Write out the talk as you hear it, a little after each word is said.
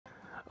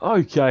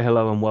Okay,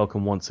 hello and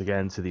welcome once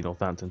again to the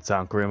Northampton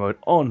Town career mode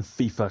on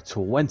FIFA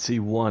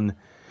 21.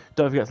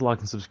 Don't forget to like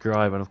and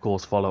subscribe, and of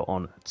course follow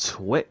on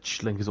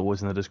Twitch. Link is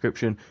always in the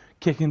description.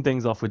 Kicking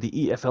things off with the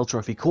EFL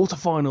Trophy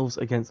quarterfinals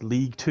against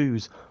League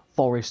 2's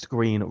Forest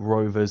Green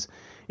Rovers.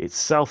 It's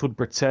Southwood,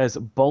 Bretez,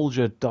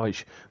 Bolger,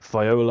 Deitch,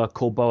 Fiola,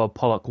 Corboa,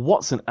 Pollock,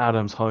 Watson,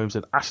 Adams, Holmes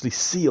and Ashley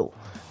Seal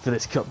for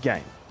this cup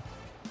game.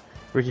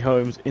 Ricky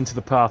Holmes into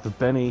the path of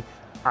Benny,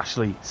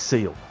 Ashley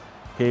Seal.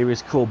 Here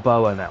is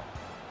Corboa now.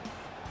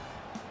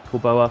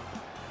 Corboa,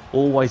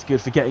 always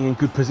good for getting in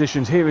good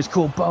positions. Here is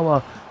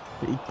Corboa.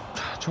 He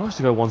tries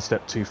to go one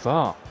step too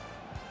far.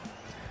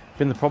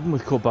 Been the problem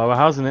with Corboa,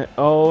 hasn't it?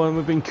 Oh, and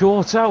we've been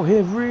caught out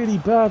here really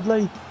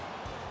badly.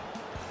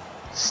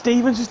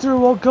 Stevens is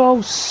through our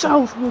goal.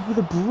 Southwood with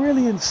a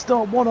brilliant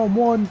start,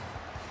 one-on-one.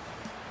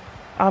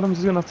 Adams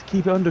is going to have to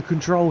keep it under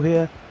control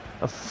here.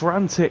 A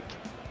frantic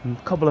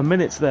couple of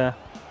minutes there.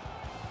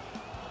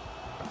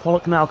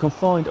 Pollock now can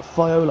find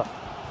Fiola.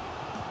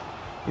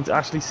 Into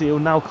Ashley Seal,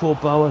 now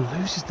Corboa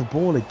loses the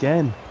ball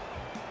again.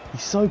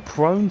 He's so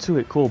prone to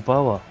it,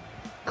 Corboa.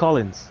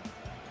 Collins,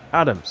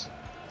 Adams,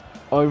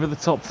 over the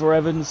top for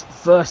Evans.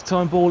 First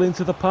time ball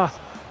into the path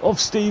of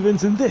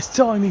Stevens, and this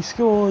time he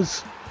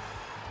scores.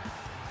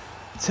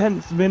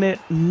 10th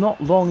minute,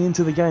 not long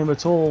into the game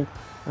at all,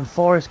 and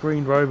Forest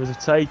Green Rovers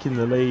have taken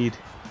the lead.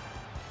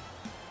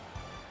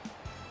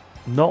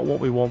 Not what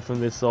we want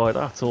from this side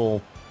at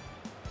all.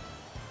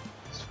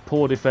 It's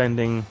poor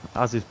defending,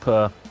 as is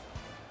per.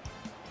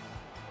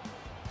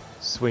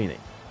 Sweeney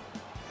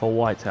for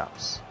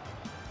Whitehouse.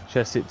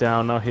 Chests it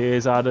down. Now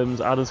here's Adams.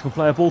 Adams can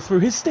play a ball through.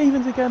 Here's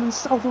Stevens again, and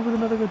Southwood with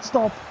another good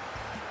stop.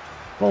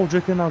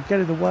 Bolger can now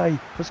get it away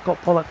for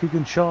Scott Pollock, who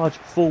can charge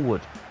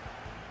forward.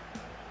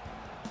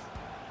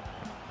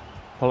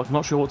 Pollock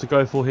not sure what to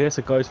go for here,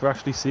 so goes for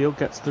Ashley Seal.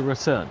 Gets the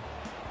return.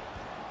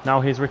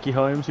 Now here's Ricky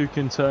Holmes, who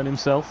can turn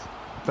himself.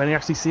 Benny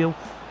Ashley Seal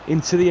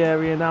into the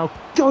area now.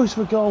 Goes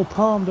for goal.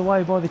 Palmed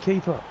away by the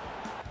keeper.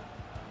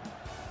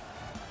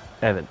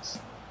 Evans.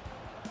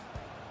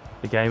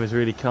 The game has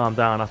really calmed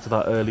down after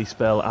that early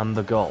spell and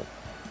the goal.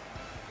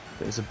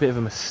 But it's a bit of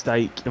a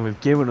mistake, and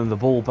we've given them the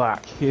ball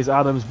back. Here's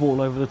Adams'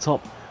 ball over the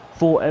top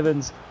for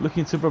Evans,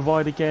 looking to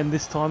provide again.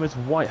 This time it's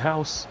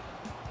Whitehouse.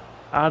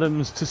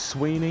 Adams to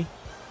Sweeney.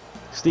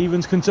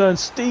 Stevens can turn.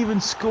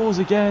 Stevens scores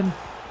again.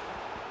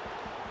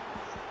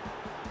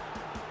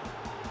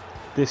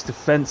 This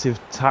defensive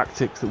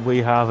tactic that we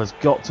have has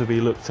got to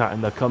be looked at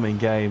in the coming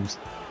games.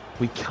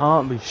 We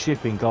can't be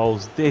shipping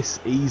goals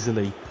this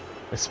easily,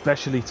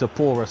 especially to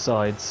poorer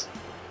sides.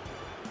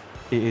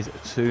 It is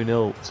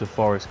 2-0 to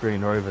Forest Green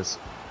Rovers.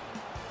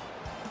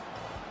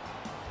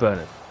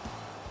 Bernard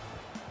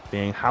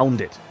being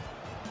hounded.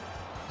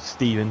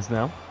 Stevens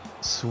now.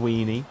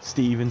 Sweeney.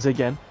 Stevens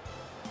again.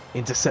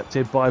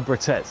 Intercepted by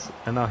Bretez.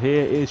 And now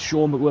here is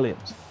Sean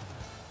McWilliams.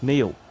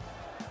 Neil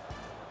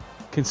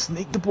can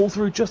sneak the ball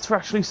through just for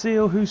Ashley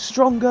Seal, who's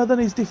stronger than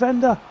his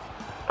defender.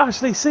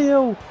 Ashley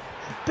Seal.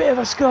 Bit of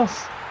a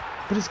scuff,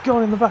 but it's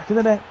gone in the back of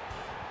the net.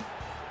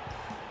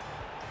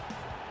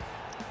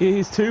 It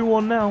is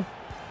 2-1 now.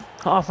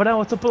 Half an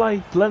hour to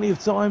play. Plenty of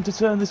time to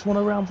turn this one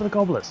around for the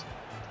Cobblers.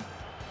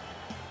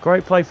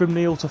 Great play from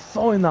Neil to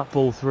find that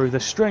ball through. The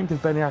strength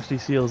of Benny Ashley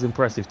Seal is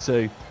impressive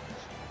too.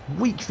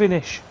 Weak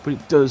finish, but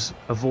it does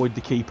avoid the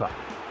keeper.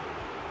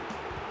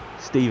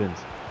 Stevens.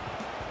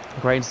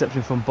 Great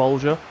interception from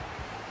Bolger.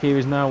 Here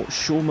is now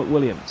Sean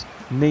McWilliams.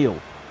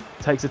 Neil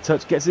takes a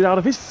touch, gets it out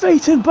of his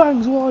feet and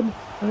bangs one.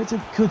 And it's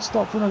a good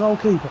stop from the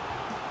goalkeeper.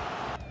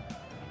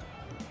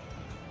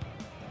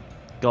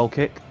 Goal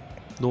kick,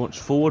 launched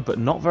forward but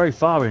not very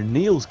far, and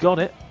Neil's got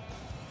it.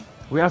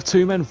 We have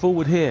two men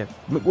forward here.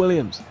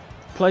 McWilliams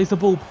plays the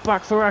ball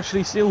back for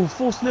Ashley Seal,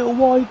 forced a little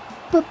wide,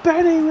 but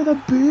Benny with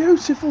a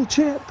beautiful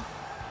chip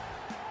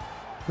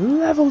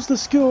levels the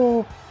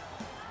score.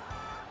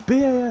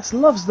 BAS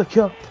loves the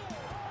cup.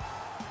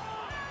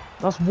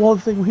 That's one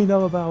thing we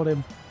know about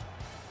him.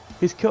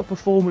 His cup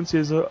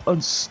performances are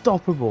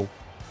unstoppable.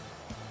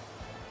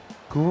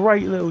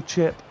 Great little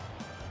chip.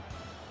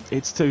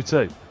 It's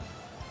 2-2.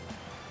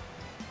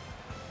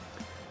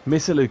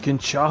 Missilou can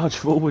charge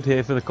forward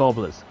here for the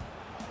Cobblers.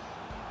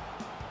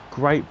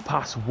 Great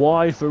pass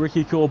wide for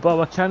Ricky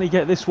Corboa. Can he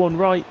get this one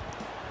right?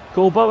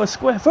 Corboa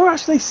square for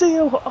Ashley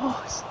Seal.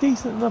 Oh, it's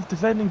decent enough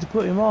defending to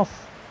put him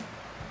off.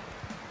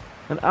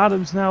 And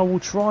Adams now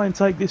will try and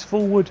take this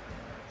forward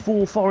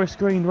for Forest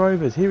Green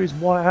Rovers. Here is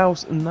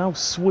Whitehouse and now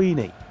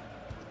Sweeney.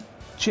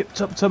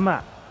 Chipped up to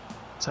Matt.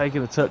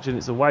 Taking a touch and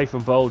it's away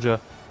from Bolger.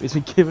 It's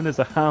been given as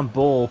a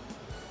handball.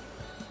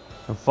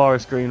 And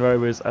Forest Green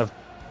Rovers have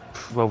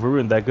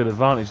ruined their good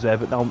advantage there,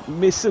 but now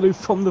Missilou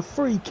from the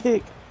free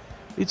kick.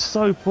 It's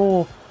so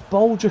poor.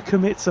 Bolger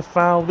commits a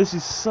foul. This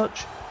is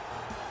such...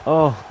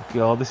 oh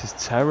god, this is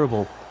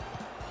terrible.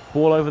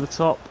 Ball over the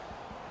top.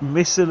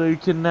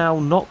 Missilou can now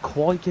not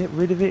quite get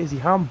rid of it as he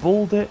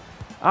handballed it.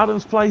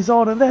 Adams plays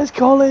on, and there's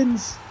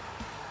Collins.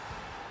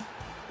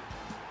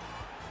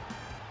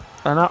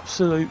 An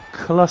absolute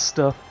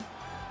cluster.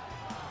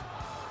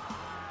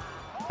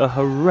 A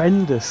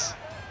horrendous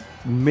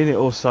minute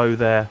or so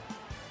there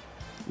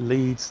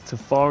leads to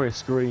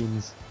Forest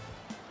Green's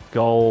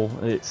goal.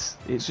 It's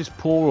just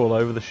poor all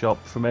over the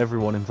shop from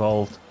everyone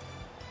involved.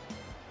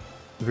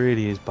 It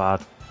really is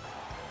bad.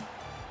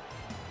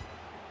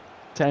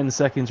 10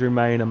 seconds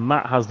remain and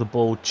Matt has the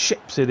ball,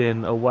 chips it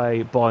in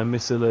away by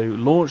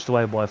Missilou, launched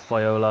away by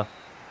Fayola,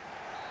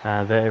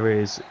 and there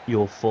is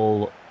your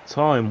full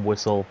time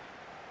whistle.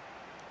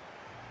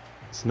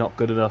 It's not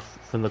good enough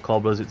from the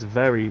Cobblers. It's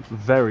very,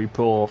 very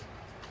poor.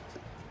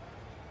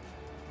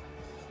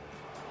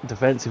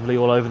 Defensively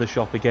all over the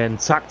shop again.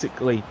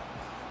 Tactically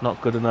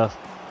not good enough.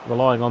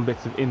 Relying on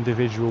bits of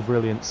individual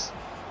brilliance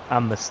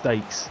and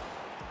mistakes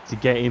to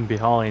get in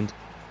behind.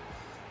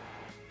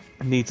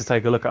 Need to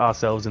take a look at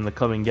ourselves in the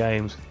coming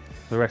games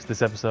for the rest of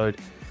this episode.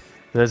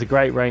 There's a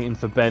great rating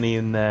for Benny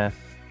in there,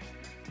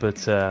 but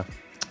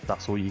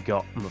that's all you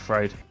got, I'm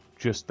afraid.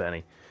 Just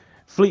Benny.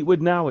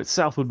 Fleetwood now, it's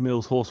Southwood,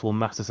 Mills, Horsfall,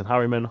 Masterson,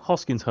 Harriman,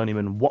 Hoskins,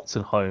 Honeyman,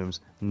 Watson,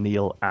 Holmes,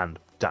 Neil and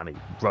Danny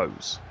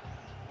Rose.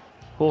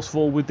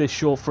 Horsfall with this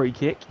short free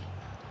kick.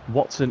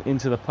 Watson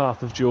into the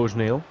path of George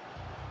Neal,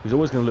 who's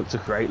always going to look to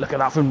create. Look at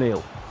that from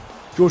Neal.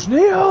 George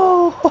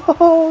Neal!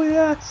 Oh,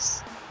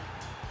 yes!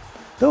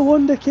 The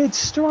Wonder Kid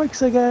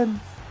strikes again.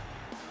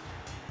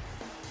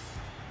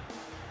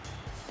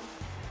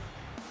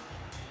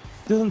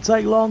 Doesn't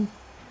take long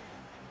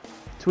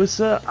to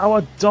assert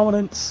our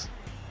dominance.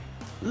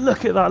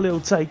 Look at that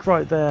little take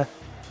right there.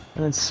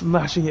 And then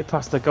smashing it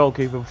past the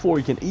goalkeeper before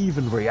he can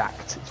even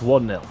react. It's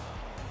 1-0.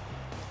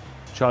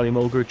 Charlie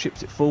Mulgrew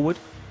chips it forward.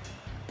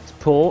 It's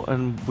poor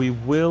and we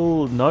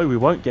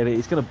won't get it.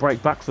 It's going to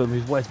break back for them.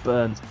 Who's Wes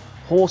Burns.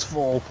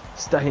 Horsfall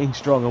staying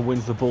strong and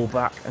wins the ball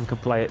back and can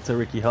play it to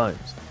Ricky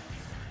Holmes.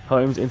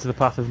 Holmes into the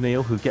path of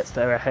Neal, who gets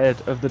there ahead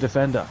of the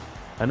defender.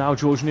 And now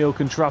George Neal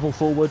can travel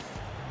forward.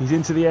 He's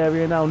into the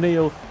area now.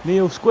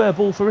 Neal square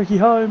ball for Ricky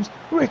Holmes.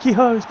 Ricky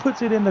Holmes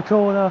puts it in the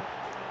corner.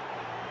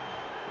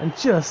 And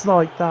just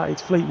like that,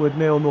 it's Fleetwood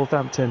 0,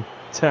 Northampton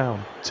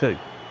Town 2.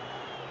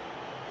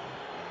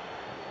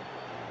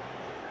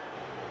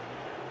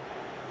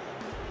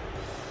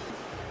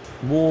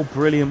 More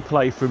brilliant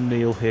play from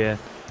Neal here.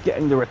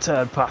 Getting the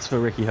return pass for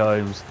Ricky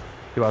Holmes,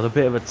 who has a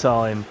bit of a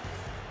time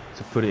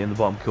to put it in the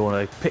bottom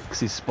corner. He picks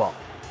his spot.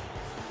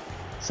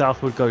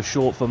 Southwood goes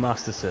short for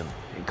Masterson.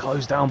 It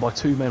goes down by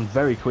two men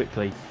very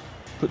quickly.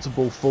 Puts the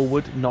ball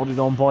forward, nodded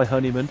on by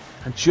Honeyman.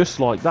 And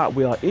just like that,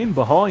 we are in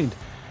behind.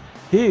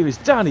 Here is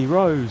Danny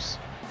Rose.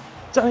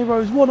 Danny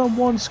Rose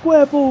one-on-one,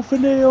 square ball for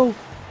Neal.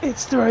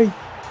 It's 3.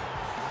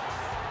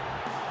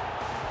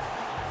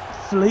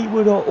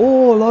 Fleetwood are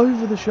all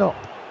over the shop.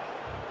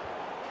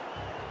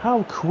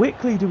 How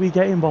quickly do we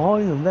get in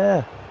behind them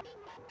there?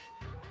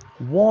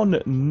 One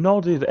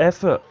nodded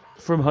effort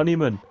from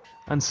Honeyman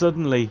and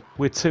suddenly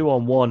we're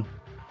 2-on-1.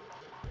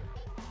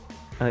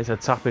 And it's a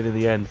tap in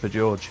the end for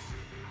George.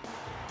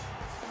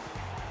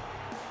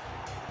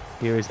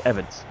 Here is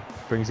Evans.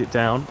 Brings it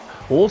down.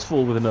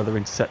 Horsfall with another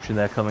interception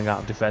there coming out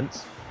of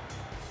defence.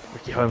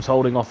 Ricky Holmes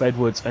holding off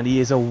Edwards and he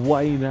is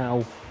away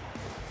now.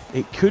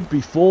 It could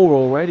be 4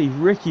 already.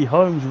 Ricky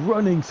Holmes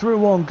running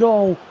through on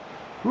goal.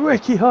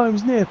 Ricky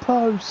Holmes near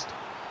post.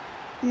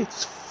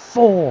 It's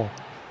 4.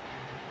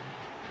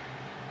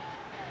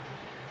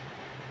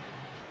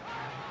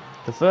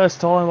 The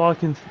first time I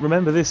can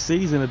remember this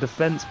season a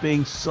defence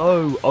being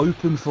so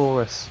open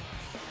for us.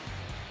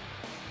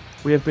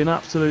 We have been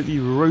absolutely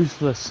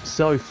ruthless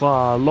so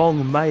far.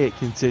 Long may it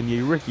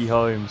continue. Ricky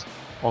Holmes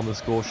on the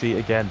score sheet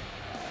again.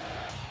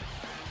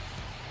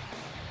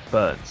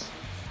 Burns.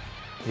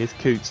 Here's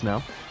Coots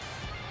now.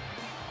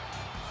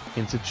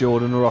 Into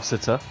Jordan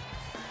Rossiter.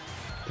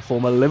 The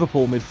former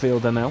Liverpool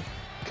midfielder now.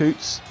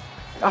 Coots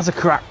has a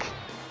crack.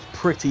 It's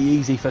pretty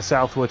easy for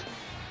Southwood.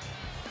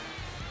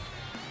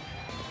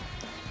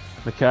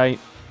 McKay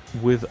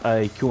with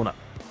a corner.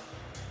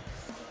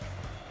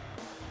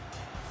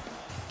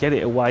 Get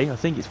it away. I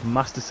think it's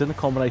Masterson, a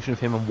combination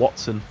of him and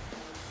Watson,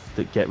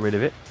 that get rid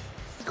of it.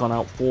 It's gone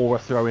out for a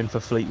throw-in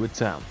for Fleetwood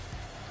Town.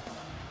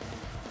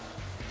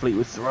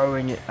 Fleetwood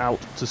throwing it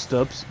out to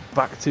Stubbs.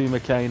 Back to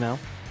McKay now.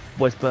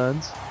 Wes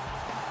Burns.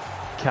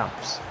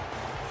 Camps.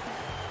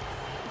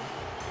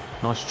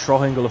 Nice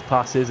triangle of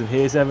passes, and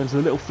here's Evans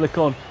with a little flick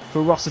on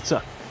for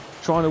Rossiter.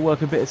 Trying to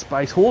work a bit of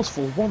space.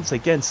 Horsfall once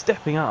again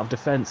stepping out of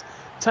defence,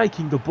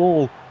 taking the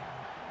ball,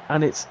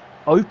 and it's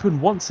open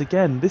once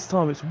again. This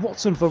time it's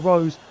Watson for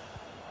Rose.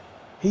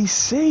 He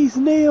sees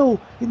Neal.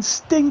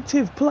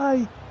 Instinctive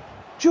play.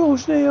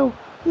 George Neal.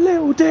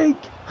 Little dig.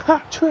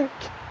 Hat trick.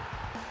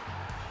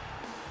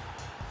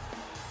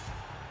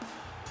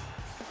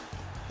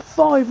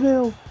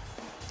 5-0.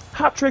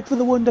 Hat trick for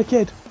the Wonder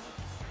Kid.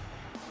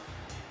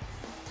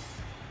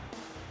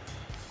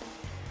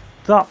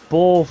 That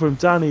ball from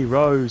Danny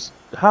Rose.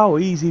 How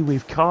easy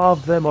we've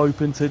carved them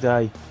open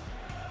today.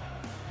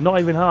 Not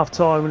even half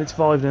time and it's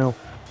 5-0.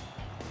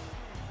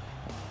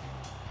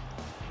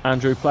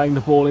 Andrew playing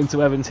the ball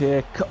into Evans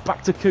here. Cut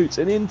back to Coots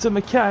and into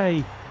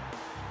McKay.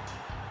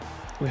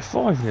 We're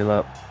 5-0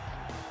 up.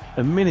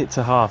 A minute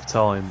to half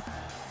time.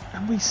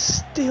 And we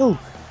still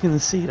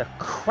concede a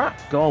crap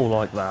goal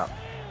like that.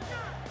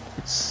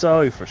 It's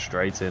so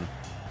frustrating.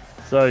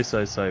 So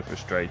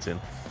frustrating.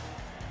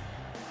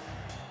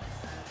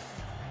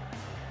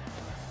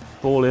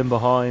 Ball in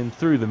behind,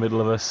 through the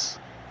middle of us.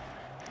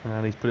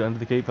 And he's put it under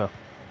the keeper.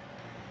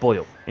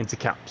 Boyle into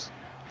Caps.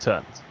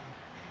 Turns.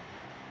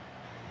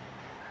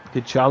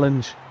 Good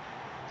challenge.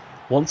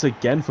 Once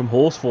again from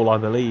Horsfall, I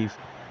believe.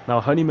 Now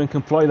Honeyman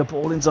can play the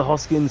ball into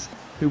Hoskins,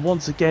 who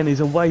once again is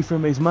away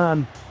from his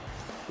man.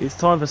 It's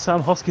time for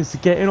Sam Hoskins to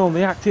get in on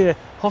the act here.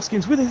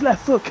 Hoskins with his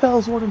left foot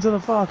curls one into the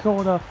far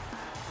corner.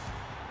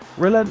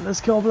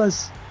 Relentless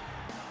Cobblers.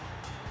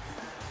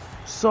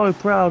 So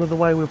proud of the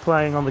way we're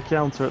playing on the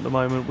counter at the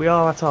moment. We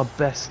are at our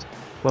best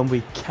when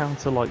we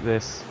counter like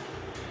this.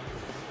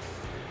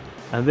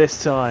 And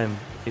this time,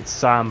 it's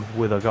Sam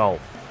with a goal.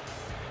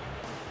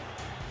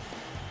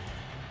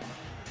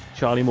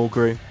 Charlie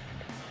Mulgrew,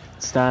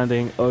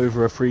 standing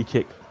over a free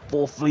kick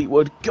for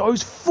Fleetwood,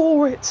 goes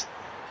for it!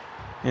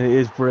 And it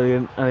is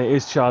brilliant, and it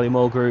is Charlie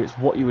Mulgrew. It's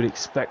what you would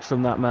expect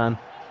from that man.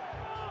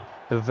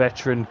 A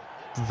veteran,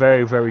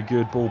 very, very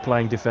good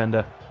ball-playing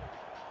defender.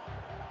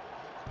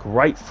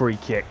 Great free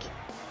kick.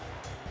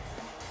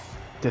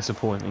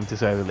 Disappointing, to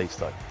say the least,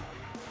 though.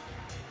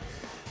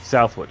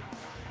 Southwood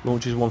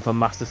launches one for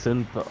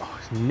Masterson, but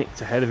he's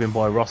nicked ahead of him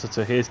by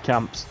Rossiter. Here's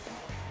Camps.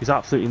 He's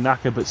absolutely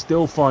knackered, but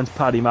still finds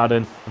Paddy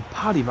Madden, and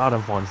Paddy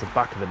Madden finds the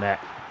back of the net.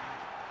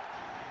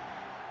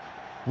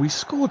 We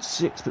scored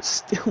 6, but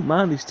still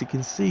managed to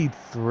concede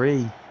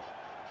 3.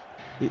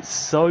 It's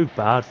so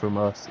bad from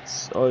us.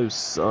 It's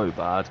so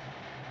bad.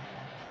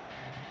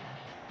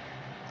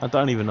 I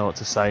don't even know what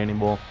to say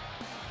anymore.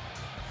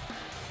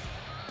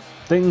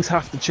 Things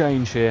have to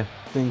change here.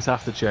 Things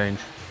have to change.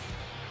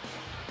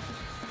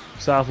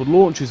 Southwood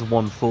launches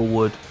one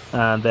forward,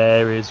 and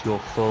there is your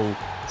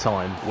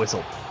full-time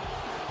whistle.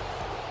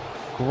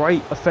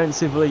 Great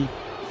offensively,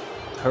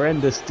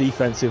 horrendous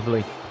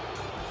defensively.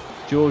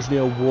 George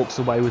Neal walks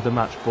away with the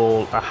match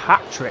ball. A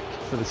hat-trick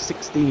for the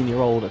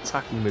 16-year-old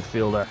attacking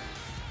midfielder.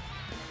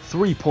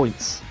 3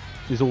 points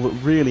is all that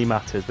really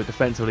matters, but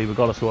defensively we've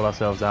got to sort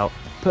ourselves out.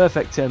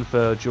 Perfect 10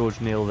 for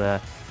George Neal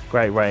there.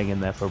 Great rating in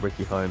there for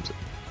Ricky Holmes.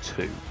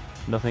 2.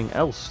 Nothing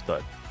else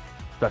though,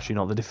 especially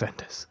not the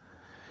defenders.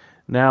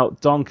 Now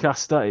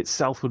Doncaster, it's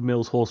Southwood,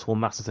 Mills, Horsfall,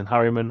 Masterton,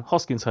 Harriman,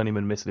 Hoskins,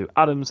 Honeyman, Mislew,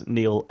 Adams,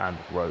 Neal and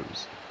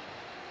Rose.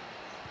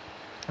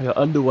 We are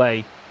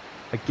underway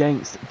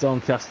against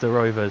Doncaster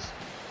Rovers.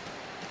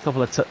 A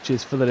couple of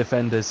touches for the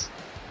defenders.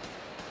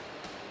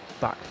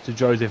 Back to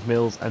Joseph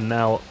Mills, and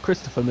now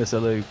Christopher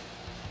Mislew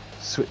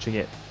switching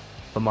it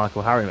for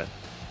Michael Harriman.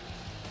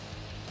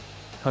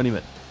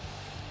 Honeyman.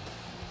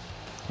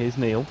 Here's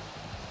Neal.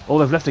 Oh,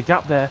 they've left a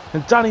gap there,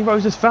 and Danny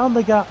Rose has found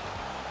the gap.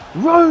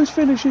 Rose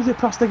finishes it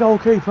past the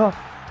goalkeeper,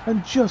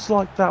 and just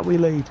like that we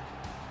lead.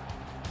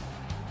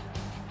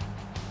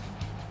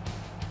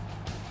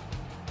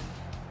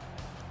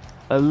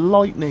 A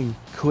lightning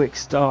quick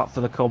start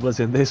for the Cobblers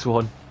in this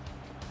one.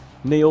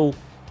 Neal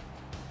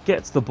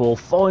gets the ball,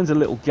 finds a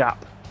little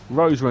gap.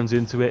 Rose runs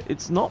into it.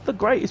 It's not the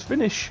greatest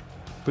finish,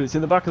 but it's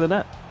in the back of the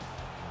net.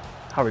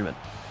 Harriman.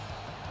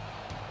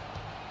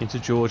 Into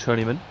George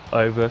Honeyman.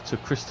 Over to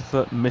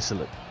Christopher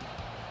Mislew.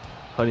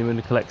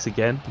 Honeyman collects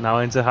again. Now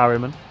into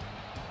Harriman.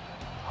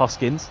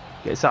 Hoskins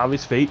gets out of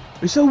his feet.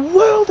 It's a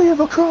worldie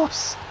of a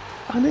cross.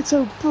 And it's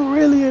a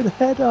brilliant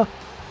header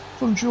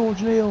from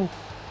George Neal.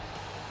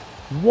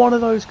 One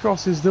of those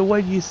crosses that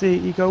when you see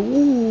it you go,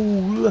 ooh,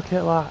 look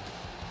at that.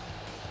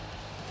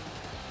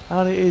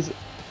 And it is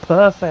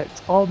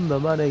perfect on the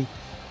money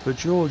for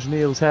George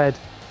Neal's head.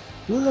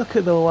 Look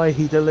at the way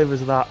he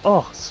delivers that.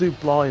 Oh,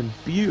 sublime,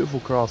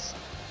 beautiful cross.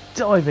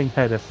 Diving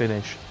header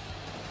finish.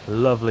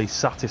 Lovely,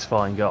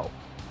 satisfying goal.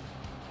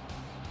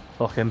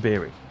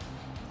 Okenbiri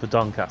for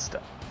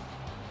Doncaster.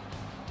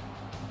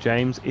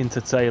 James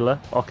into Taylor.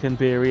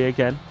 Okenbiri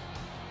again.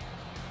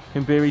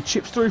 Okenbiri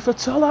chips through for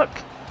Tullock.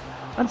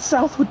 And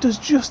Southwood does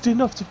just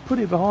enough to put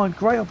it behind.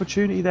 Great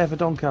opportunity there for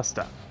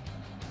Doncaster.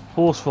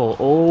 Horsfall.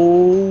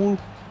 Oh,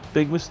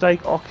 big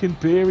mistake.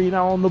 Okenbiri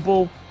now on the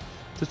ball.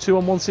 It's a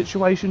 2-on-1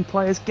 situation.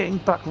 Players getting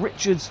back.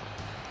 Richards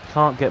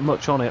can't get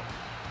much on it.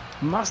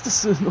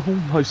 Masterson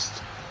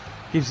almost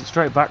gives it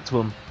straight back to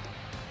him.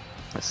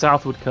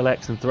 Southwood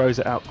collects and throws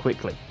it out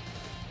quickly.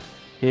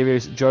 Here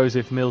is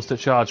Joseph Mills to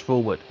charge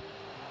forward.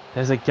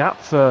 There's a gap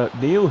for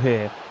Neal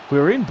here.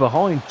 We're in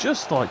behind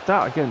just like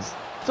that against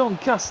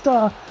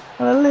Doncaster.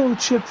 And a little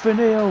chip for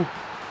Neal.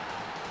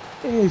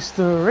 It is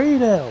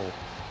 3-0.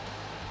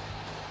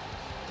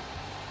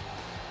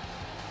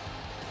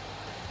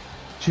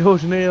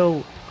 George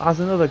Neal has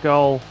another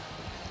goal.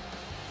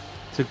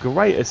 It's a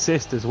great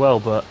assist as well,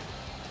 but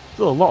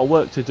still a lot of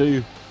work to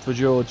do for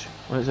George.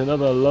 And it's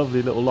another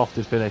lovely little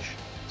lofted finish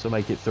to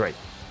make it 3.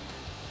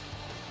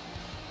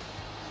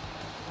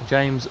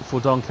 James for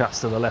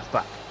Doncaster, the left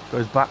back,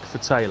 goes back for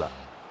Taylor.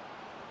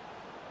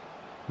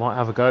 Might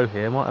have a go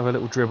here, might have a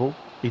little dribble.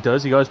 He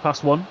does, he goes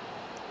past 1,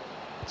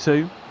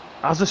 2.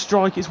 As a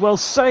strike, it's well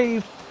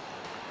saved.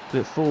 But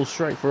it falls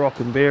straight for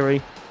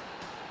Okenbiri.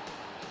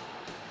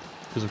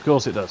 Because of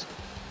course it does.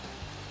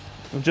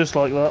 And just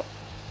like that,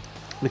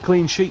 the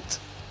clean sheet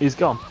is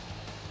gone.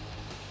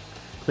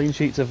 Clean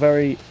sheets are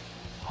very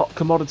hot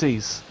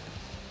commodities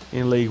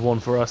in League One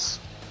for us.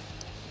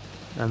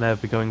 And they're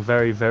becoming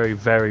very, very,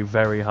 very,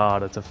 very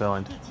harder to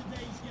find.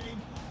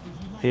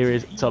 Here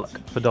is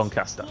Tulloch for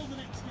Doncaster.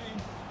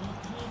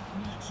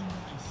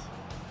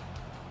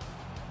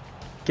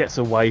 Gets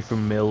away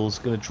from Mills,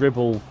 going to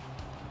dribble,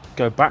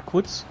 go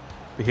backwards.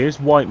 But here's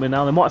Whiteman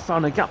now. They might have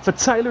found a gap for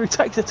Taylor, who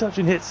takes a touch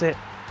and hits it.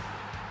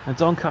 And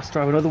Doncaster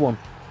have another one.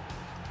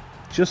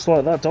 Just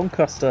like that,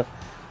 Doncaster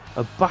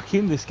are back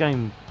in this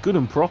game, good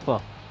and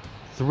proper.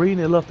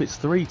 3-0 up, it's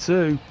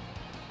 3-2.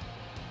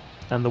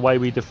 And the way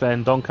we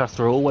defend,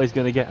 Doncaster are always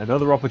going to get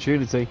another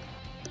opportunity.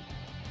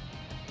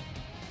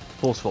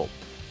 Horsfall.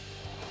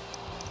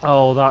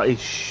 Oh, that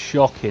is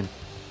shocking.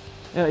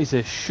 That is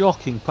a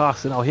shocking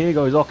pass. And now here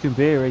goes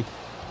Okunbiri.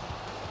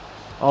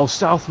 Oh,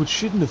 Southwood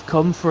shouldn't have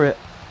come for it.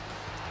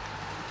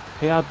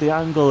 He had the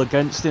angle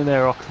against him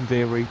there,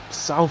 Okunbiri.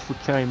 Southwood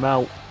came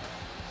out.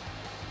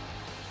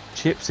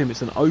 Chips him.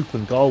 It's an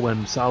open goal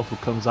when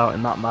Southwood comes out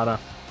in that manner.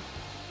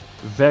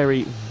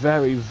 Very,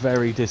 very,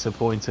 very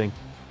disappointing.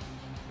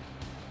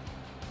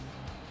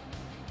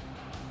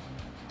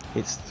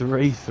 It's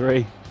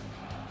 3-3.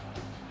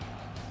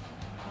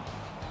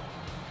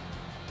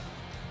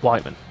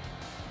 Whiteman.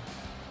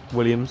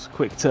 Williams,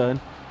 quick turn.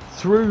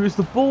 Through is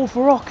the ball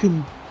for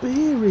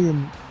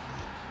Okunbiri.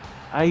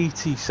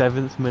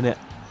 87th minute.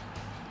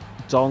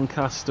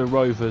 Doncaster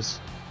Rovers.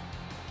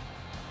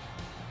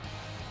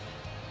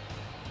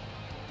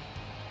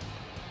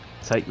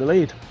 Take the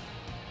lead.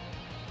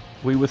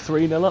 We were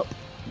 3-0 up.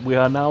 We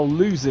are now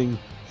losing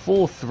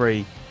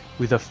 4-3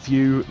 with a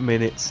few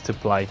minutes to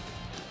play.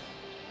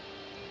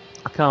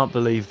 I can't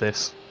believe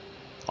this.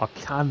 I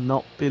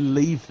cannot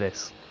believe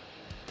this.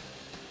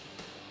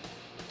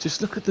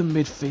 Just look at the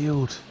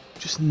midfield.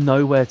 Just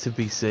nowhere to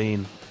be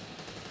seen.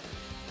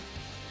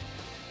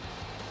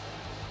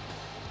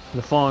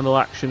 The final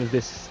action of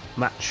this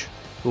match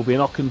will be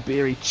an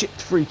Okunbiri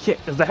chipped free kick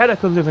as the header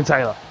comes in from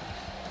Taylor.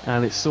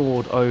 And it's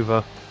soared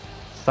over,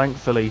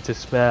 thankfully, to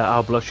spare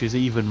our blushes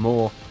even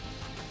more.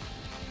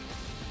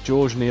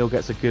 George Neal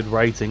gets a good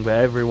rating, but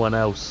everyone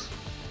else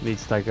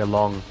needs to take a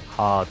long,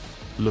 hard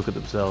look at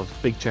themselves.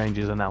 Big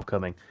changes are now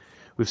coming.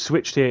 We've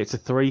switched here. It's a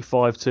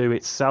 3-5-2.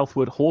 It's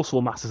Southwood,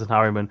 Horsfall, Masters and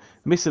Harriman,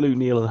 Missalou,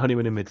 Neal and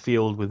Honeyman in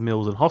midfield with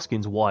Mills and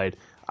Hoskins wide,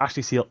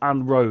 Ashley Seal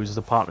and Rose as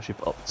a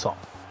partnership up top.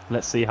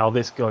 Let's see how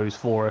this goes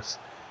for us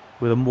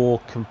with a more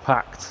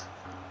compact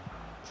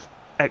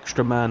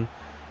extra man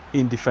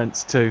in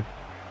defence too.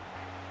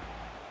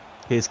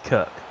 Here's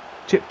Kirk.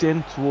 Chipped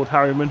in toward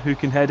Harriman, who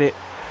can head it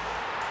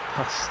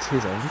past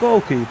his own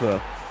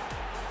goalkeeper.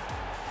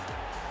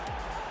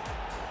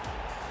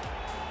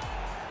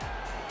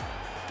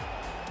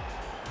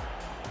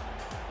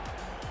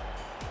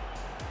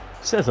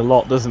 Says a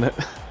lot, doesn't it?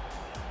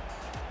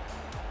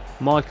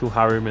 Michael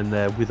Harriman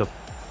there with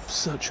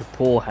such a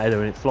poor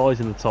header, and it flies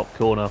in the top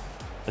corner.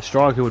 A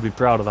striker would be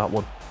proud of that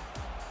one.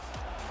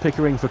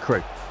 Pickering for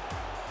Crewe.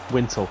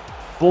 Wintle.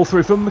 Ball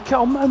through from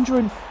Mikel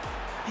Mandarin.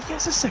 He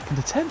gets a second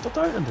attempt. I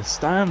don't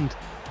understand.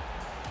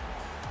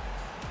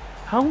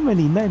 How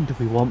many men do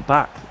we want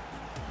back?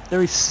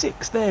 There is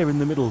 6 there in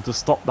the middle to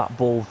stop that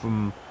ball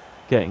from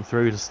getting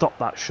through, to stop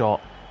that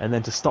shot, and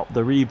then to stop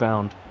the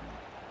rebound.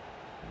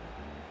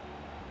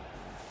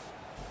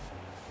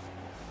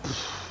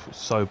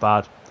 So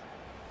bad.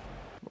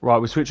 Right,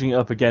 we're switching it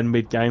up again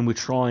mid-game. We're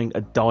trying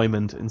a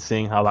diamond and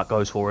seeing how that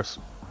goes for us.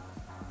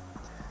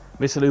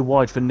 Missalou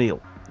wide for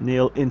Neal.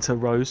 Neal into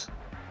Rose.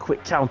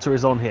 Quick counter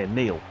is on here.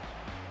 Neal.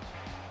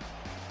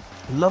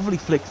 Lovely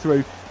flick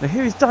through. Now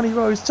here is Danny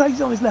Rose.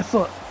 Takes on his left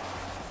foot.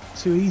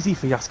 Too easy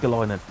for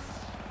Jaskalainen.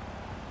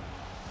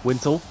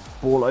 Wintle.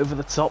 Ball over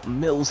the top.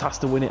 Mills has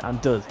to win it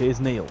and does. Here's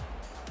Neal.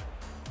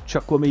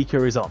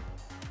 CHUKWUEMEKA is on.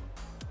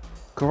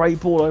 Great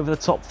ball over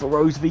the top for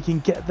Rose if he can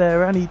get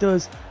there, and he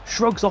does.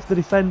 Shrugs off the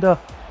defender.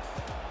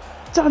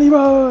 Danny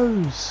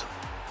Rose!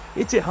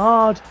 Hits it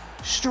hard.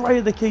 Straight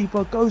at the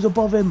keeper. Goes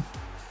above him.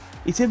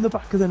 It's in the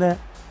back of the net.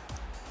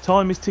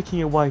 Time is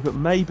ticking away, but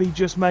maybe,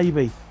 just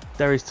maybe,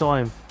 there is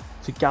time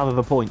to gather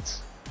the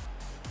points.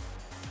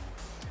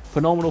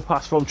 Phenomenal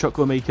pass from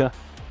CHUKWUEMEKA.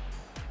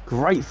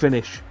 Great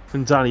finish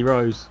from Danny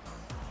Rose.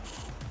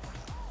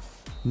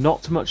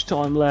 Not much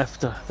time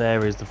left.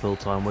 There is the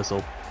full-time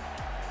whistle.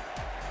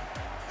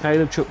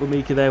 Caleb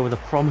CHUKWUEMEKA there with a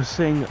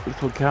promising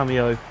little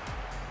cameo,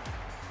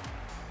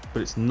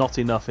 but it's not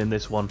enough in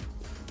this one.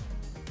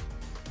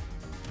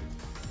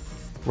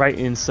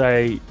 Ratings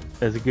say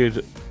there's a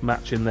good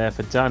match in there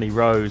for Danny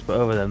Rose, but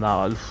other than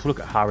that, look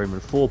at Harriman,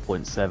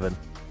 4.7.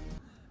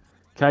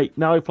 Okay,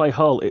 now we play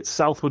Hull. It's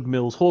Southwood,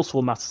 Mills,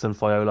 Horsfall, Masterson,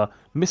 Fiola,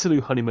 Missalou,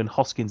 Honeyman,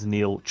 Hoskins,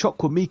 Neal,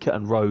 CHUKWUEMEKA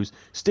and Rose.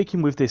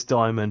 Sticking with this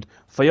diamond.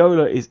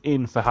 Fiola is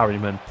in for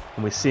Harriman,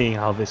 and we're seeing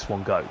how this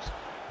one goes.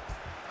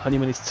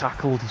 Honeyman is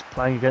tackled. He's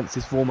playing against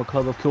his former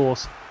club, of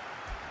course.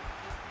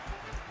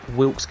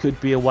 Wilkes could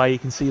be away. You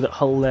can see that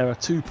Hull there are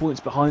 2 points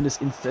behind us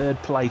in 3rd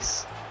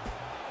place.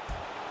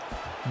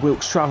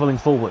 Wilkes travelling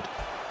forward.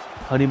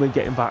 Honeyman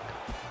getting back.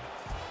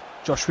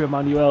 Joshua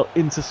Manuel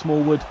into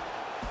Smallwood.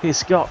 Here's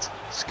Scott.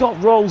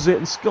 Scott rolls it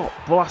and Scott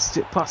blasts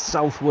it past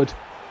Southwood.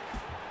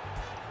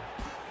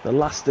 The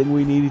last thing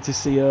we needed to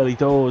see early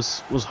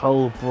doors was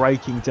Hull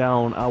breaking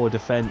down our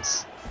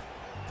defence.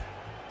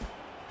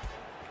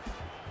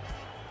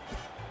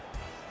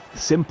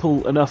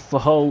 Simple enough for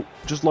Hull,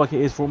 just like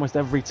it is for almost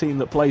every team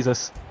that plays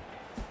us.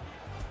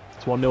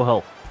 It's 1-0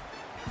 Hull.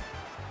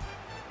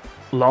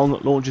 Long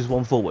launches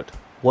one forward.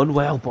 One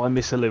well by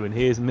Missalou, and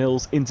here's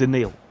Mills into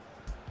Neal.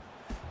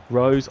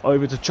 Rose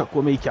over to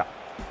CHUKWUEMEKA.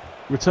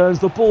 Returns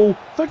the ball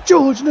for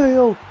George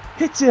Neal.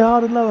 Hits it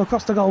hard and low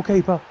across the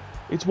goalkeeper.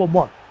 It's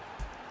 1-1.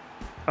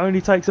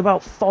 Only takes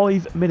about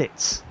 5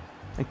 minutes.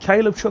 And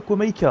Caleb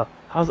CHUKWUEMEKA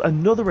has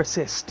another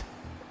assist.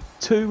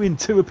 2 in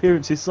 2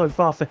 appearances so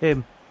far for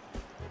him.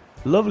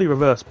 Lovely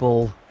reverse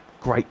ball.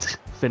 Great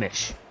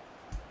finish.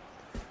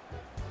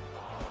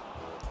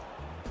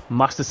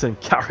 Masterson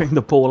carrying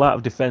the ball out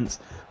of defence.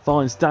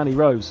 Finds Danny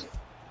Rose.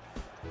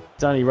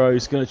 Danny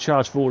Rose going to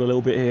charge forward a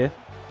little bit here.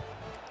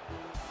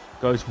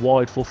 Goes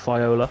wide for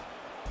Fiola.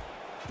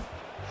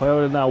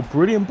 Fiola now,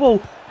 brilliant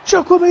ball.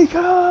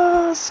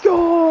 CHUKWUEMEKA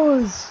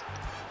scores!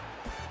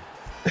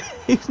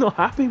 He's not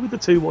happy with the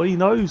 2-1. He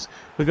knows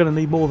we're going to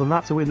need more than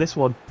that to win this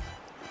one.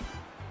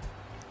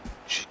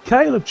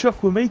 Caleb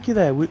CHUKWUEMEKA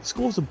there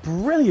scores a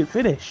brilliant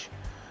finish.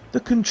 The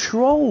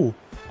control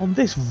on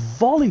this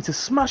volley to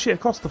smash it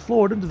across the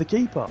floor and under the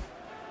keeper.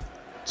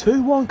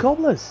 2-1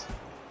 Cobblers.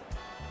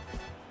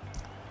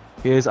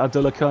 Here's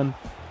Abdullah.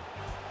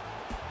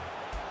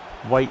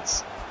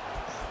 Waits.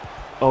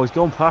 Oh, he's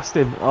gone past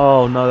him.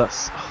 Oh no,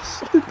 that's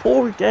so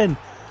poor again.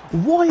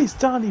 Why is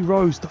Danny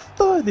Rose the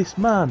furthest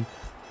man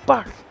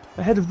back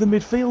ahead of the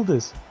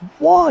midfielders?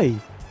 Why?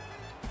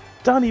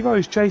 Danny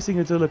Rose chasing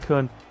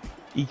Abdullah.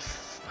 He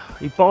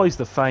buys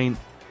the feint.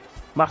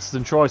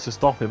 Masterson tries to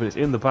stop it, but it's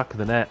in the back of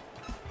the net.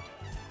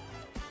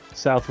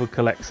 Southwood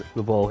collects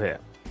the ball here.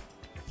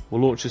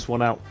 We'll launch this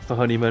one out for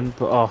Honeyman,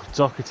 but oh,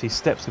 Doherty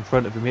steps in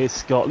front of him. Here's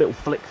Scott. Little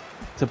flick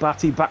to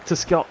Batty, back to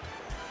Scott.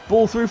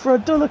 Ball through for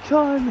Abdullah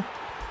Khan.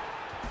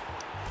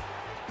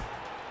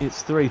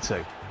 It's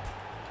 3-2.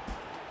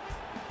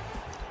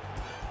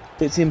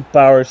 It's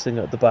embarrassing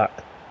at the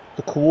back.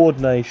 The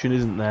coordination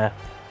isn't there.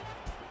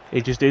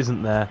 It just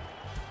isn't there.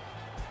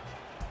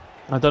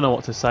 I don't know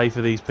what to say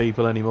for these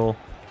people anymore.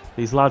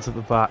 These lads at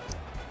the back.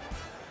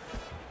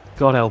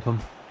 God help them.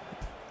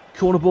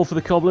 Corner ball for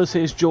the Cobblers.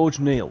 Here's George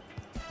Neal.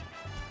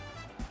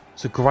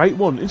 It's a great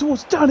one. In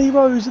towards Danny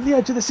Rose at the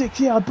edge of the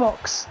 6-yard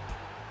box.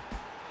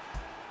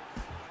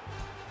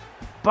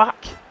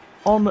 Back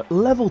on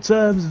level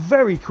terms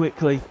very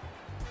quickly.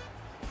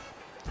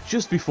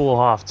 Just before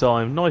half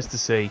time. Nice to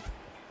see.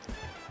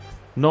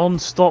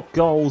 Non-stop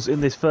goals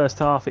in this first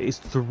half. It is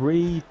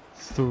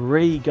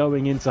 3-3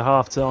 going into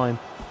half time.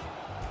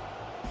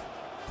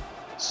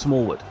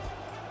 Smallwood.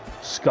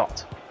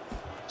 Scott.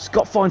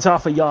 Scott finds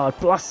half a yard.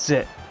 Blasts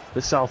it.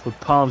 But Southwood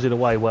palms it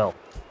away well.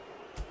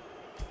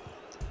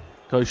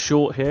 Goes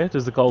short here.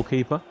 Does the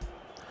goalkeeper.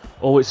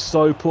 Oh, it's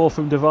so poor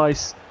from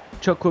Device.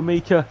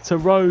 CHUKWUEMEKA to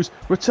Rose.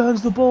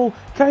 Returns the ball.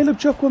 Caleb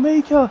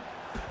CHUKWUEMEKA.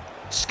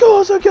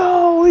 Scores a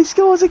goal. He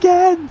scores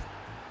again.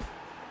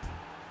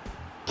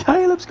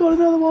 Caleb's got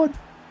another one.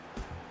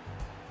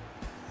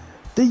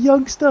 The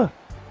youngster.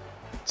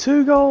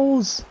 2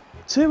 goals.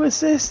 2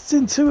 assists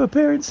in 2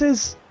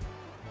 appearances.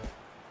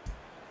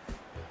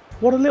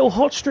 What a little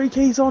hot streak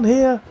he's on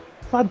here.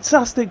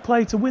 Fantastic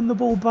play to win the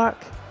ball back.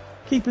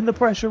 Keeping the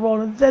pressure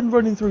on and then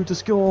running through to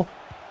score.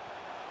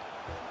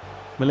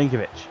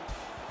 Milinkovic.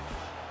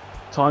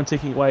 Time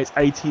ticking away. It's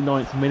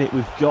 89th minute.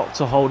 We've got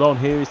to hold on.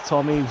 Here is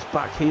Tom Eaves.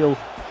 Back heel.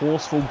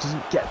 Horsfall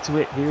doesn't get to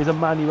it. Here is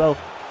Emmanuel.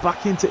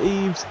 Back into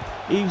Eaves.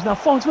 Eaves now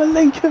finds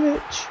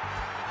Milinkovic.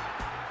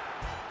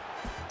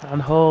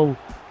 And Hull,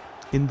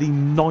 in the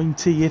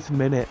 90th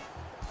minute,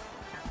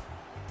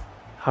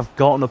 have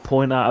gotten a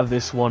point out of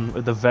this one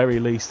at the very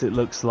least, it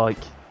looks like.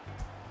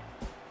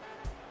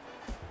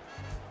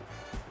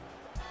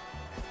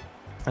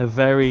 A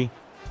very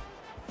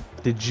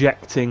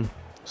dejecting,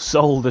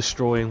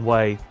 soul-destroying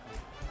way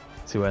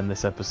to end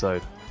this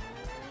episode.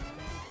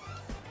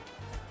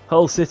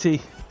 Hull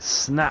City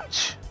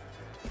snatch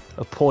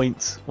a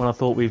point when I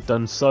thought we've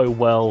done so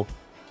well,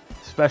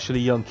 especially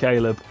young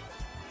Caleb.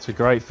 It's a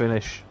great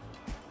finish.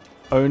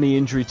 Only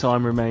injury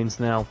time remains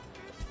now.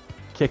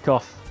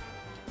 Kick-off.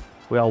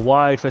 We are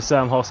wide for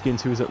Sam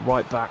Hoskins, who's at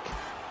right back.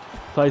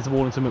 Plays the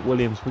ball into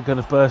McWilliams. We're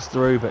going to burst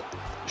through, but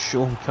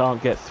Sean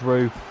can't get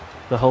through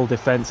the whole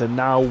defence, and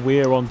now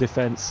we're on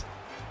defence.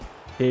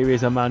 Here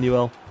is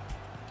Emmanuel.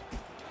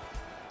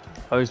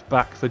 Goes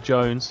back for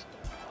Jones.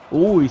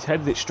 Oh, he's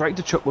headed it straight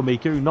to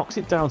CHUKWUEMEKA, who knocks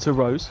it down to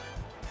Rose.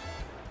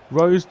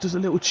 Rose does a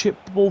little chip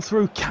ball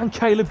through. Can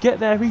Caleb get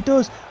there? He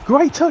does.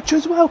 Great touch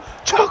as well.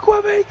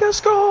 CHUKWUEMEKA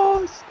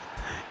scores!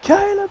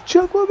 Caleb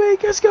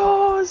CHUKWUEMEKA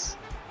scores!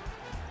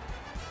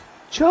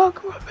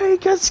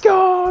 CHUKWUEMEKA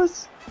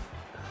scores!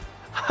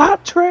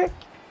 Hat-trick!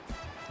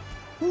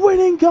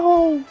 Winning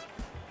goal!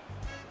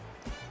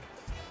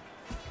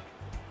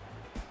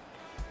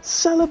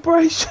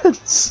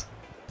 Celebrations!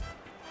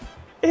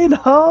 In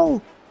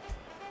Hull!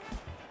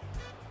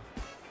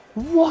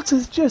 What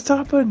has just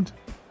happened?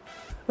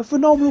 A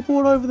phenomenal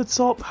ball over the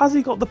top. Has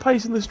he got the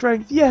pace and the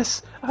strength?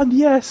 Yes, and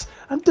yes.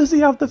 And does he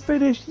have the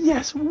finish?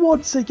 Yes,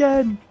 once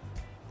again.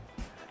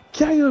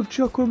 Caleb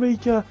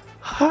CHUKWUEMEKA,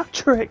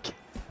 hat-trick.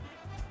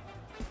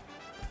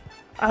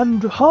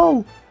 And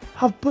Hull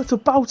have but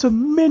about a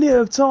minute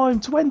of time,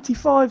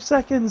 25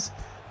 seconds,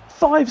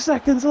 5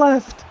 seconds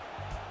left.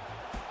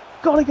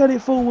 Gotta get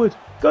it forward,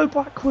 go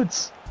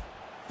backwards.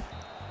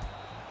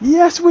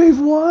 Yes, we've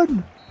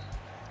won.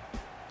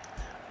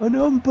 An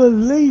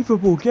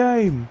unbelievable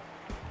game.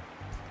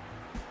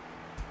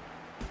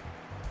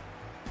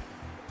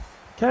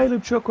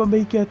 Caleb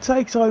CHUKWUEMEKA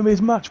takes home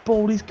his match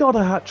ball, he's got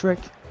a hat-trick.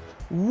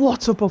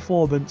 What a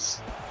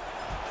performance.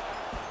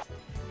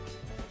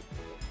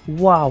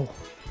 Wow.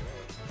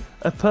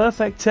 A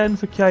perfect 10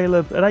 for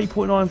Caleb, an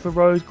 8.9 for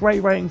Rose,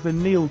 great rating for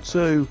Neil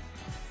too.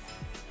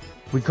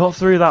 We got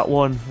through that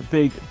one.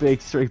 Big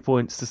 3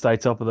 points to stay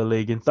top of the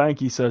league, and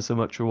thank you so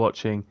much for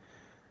watching.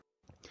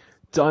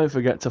 Don't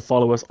forget to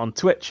follow us on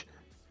Twitch.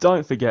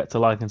 Don't forget to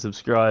like and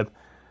subscribe,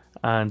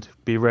 and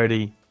be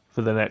ready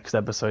for the next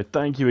episode.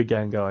 Thank you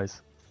again,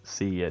 guys.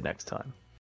 See you next time.